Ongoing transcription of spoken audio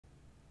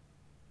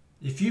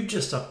If you've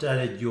just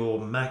updated your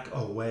Mac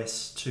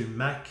OS to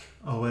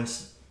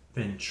macOS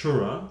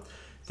Ventura,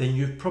 then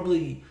you've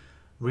probably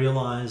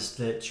realized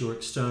that your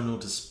external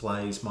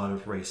displays might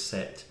have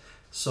reset.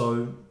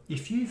 So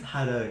if you've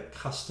had a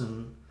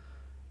custom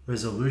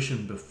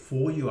resolution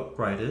before you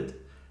upgraded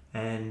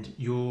and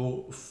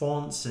your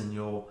fonts and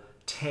your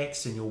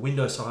text and your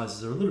window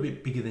sizes are a little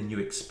bit bigger than you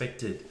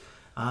expected,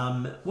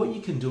 what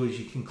you can do is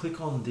you can click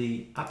on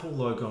the Apple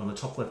logo on the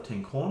top left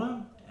hand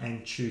corner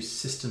and choose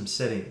System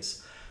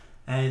Settings.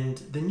 And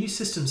the new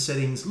system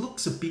settings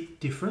looks a bit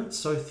different,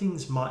 so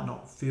things might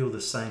not feel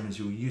the same as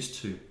you're used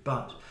to,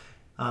 but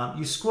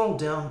you scroll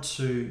down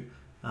to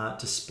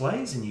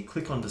displays and you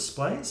click on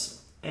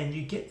displays and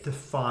you get the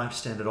 5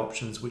 standard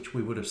options which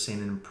we would have seen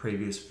in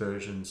previous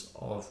versions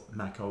of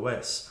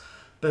macOS.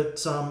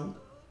 But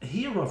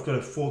here I've got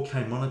a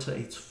 4K monitor.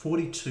 It's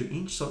 42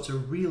 inch, so it's a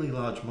really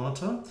large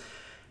monitor,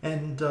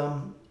 and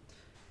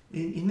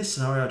in this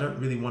scenario I don't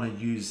really want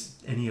to use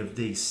any of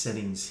these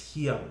settings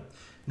here.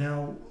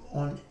 Now,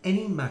 on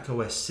any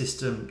macOS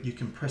system, you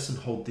can press and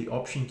hold the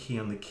Option key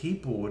on the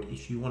keyboard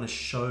if you want to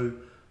show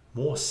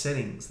more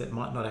settings that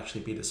might not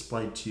actually be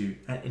displayed to you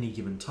at any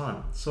given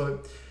time. So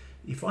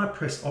if I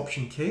press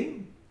Option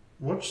key,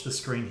 watch the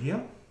screen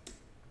here,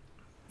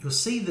 you'll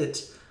see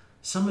that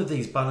some of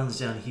these buttons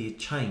down here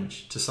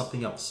change to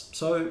something else.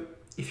 So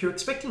if you're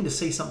expecting to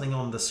see something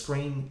on the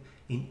screen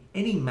in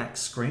any Mac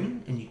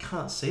screen and you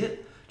can't see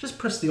it, just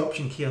press the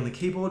Option key on the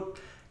keyboard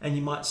and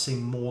you might see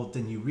more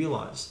than you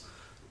realize.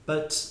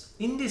 But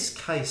in this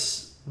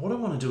case, what I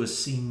want to do is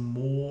see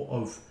more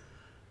of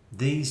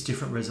these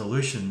different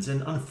resolutions,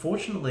 and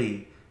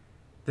unfortunately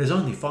there's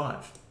only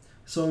 5.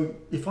 So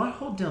if I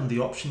hold down the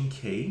Option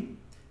key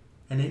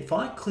and if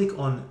I click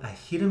on a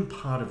hidden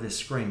part of this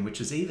screen,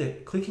 which is either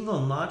clicking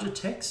on larger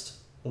text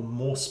or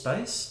more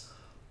space,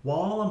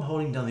 while I'm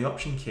holding down the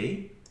Option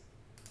key,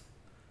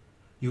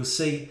 you'll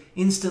see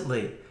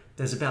instantly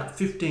there's about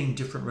 15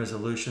 different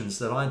resolutions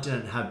that I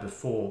didn't have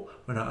before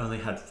when I only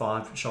had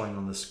 5 showing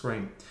on the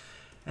screen.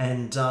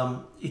 And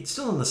it's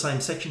still in the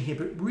same section here,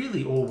 but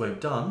really all we've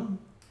done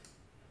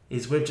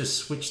is we've just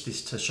switched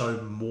this to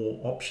show more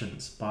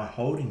options by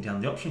holding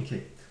down the Option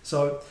key.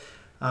 So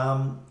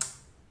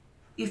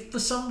if for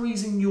some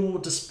reason your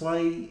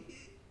display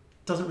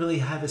doesn't really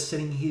have a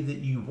setting here that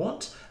you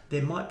want,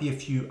 there might be a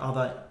few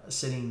other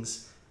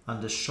settings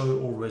under Show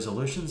All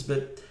Resolutions,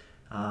 but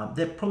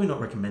they're probably not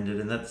recommended,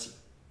 and that's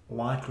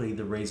likely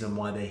the reason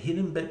why they're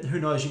hidden. But who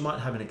knows, you might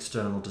have an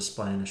external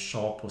display in a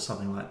shop or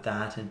something like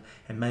that,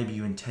 and maybe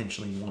you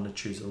intentionally want to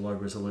choose a low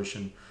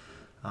resolution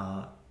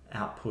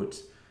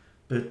output.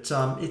 But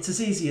it's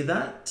as easy as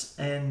that,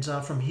 and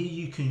from here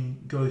you can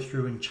go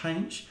through and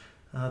change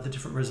the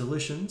different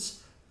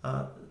resolutions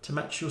to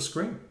match your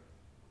screen.